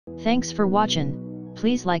Thanks for watching.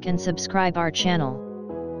 Please like and subscribe our channel.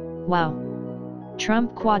 Wow!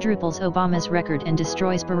 Trump quadruples Obama's record and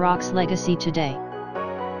destroys Barack's legacy today.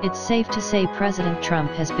 It's safe to say President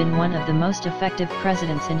Trump has been one of the most effective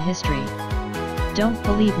presidents in history. Don't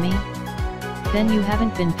believe me? Then you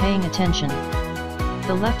haven't been paying attention.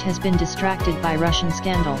 The left has been distracted by Russian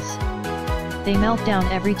scandals. They melt down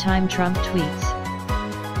every time Trump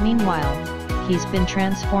tweets. Meanwhile, he's been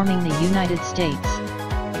transforming the United States.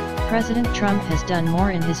 President Trump has done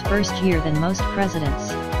more in his first year than most presidents.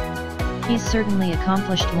 He's certainly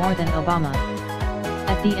accomplished more than Obama.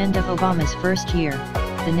 At the end of Obama's first year,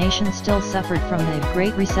 the nation still suffered from the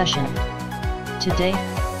Great Recession. Today,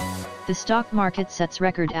 the stock market sets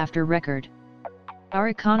record after record. Our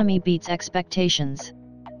economy beats expectations.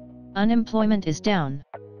 Unemployment is down.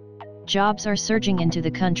 Jobs are surging into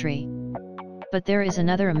the country. But there is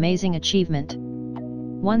another amazing achievement.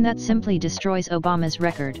 One that simply destroys Obama's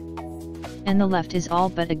record. And the left is all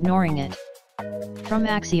but ignoring it. From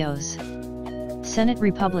Axios. Senate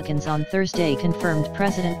Republicans on Thursday confirmed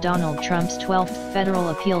President Donald Trump's 12th federal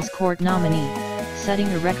appeals court nominee, setting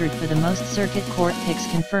a record for the most circuit court picks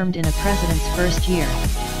confirmed in a president's first year.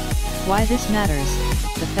 Why this matters: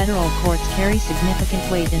 the federal courts carry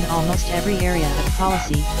significant weight in almost every area of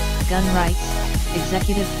policy: gun rights,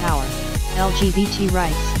 executive power, LGBT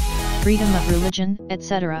rights, freedom of religion,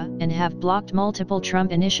 etc., and have blocked multiple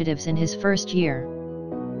Trump initiatives in his first year.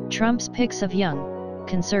 Trump's picks of young,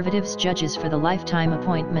 conservative judges for the lifetime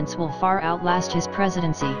appointments will far outlast his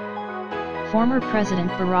presidency. Former President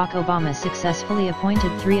Barack Obama successfully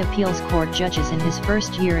appointed 3 appeals court judges in his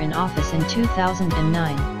first year in office in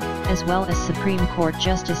 2009, as well as Supreme Court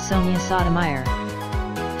Justice Sonia Sotomayor.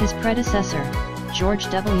 His predecessor, George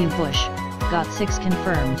W. Bush, got 6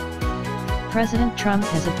 confirmed. President Trump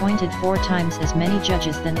has appointed 4 times as many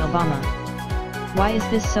judges than Obama. Why is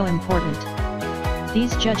this so important?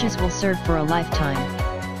 These judges will serve for a lifetime.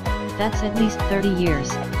 That's at least 30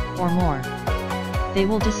 years, or more. They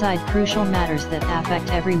will decide crucial matters that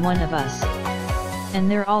affect every one of us.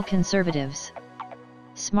 And they're all conservatives.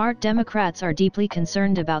 Smart Democrats are deeply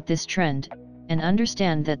concerned about this trend, and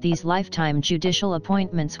understand that these lifetime judicial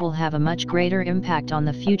appointments will have a much greater impact on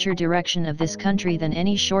the future direction of this country than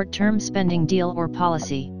any short-term spending deal or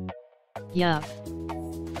policy. Yup.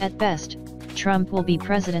 At best, Trump will be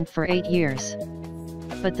president for 8 years.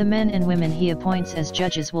 But the men and women he appoints as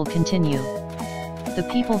judges will continue. The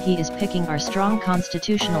people he is picking are strong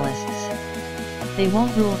constitutionalists. They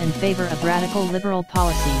won't rule in favor of radical liberal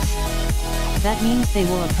policies. That means they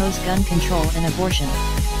will oppose gun control and abortion.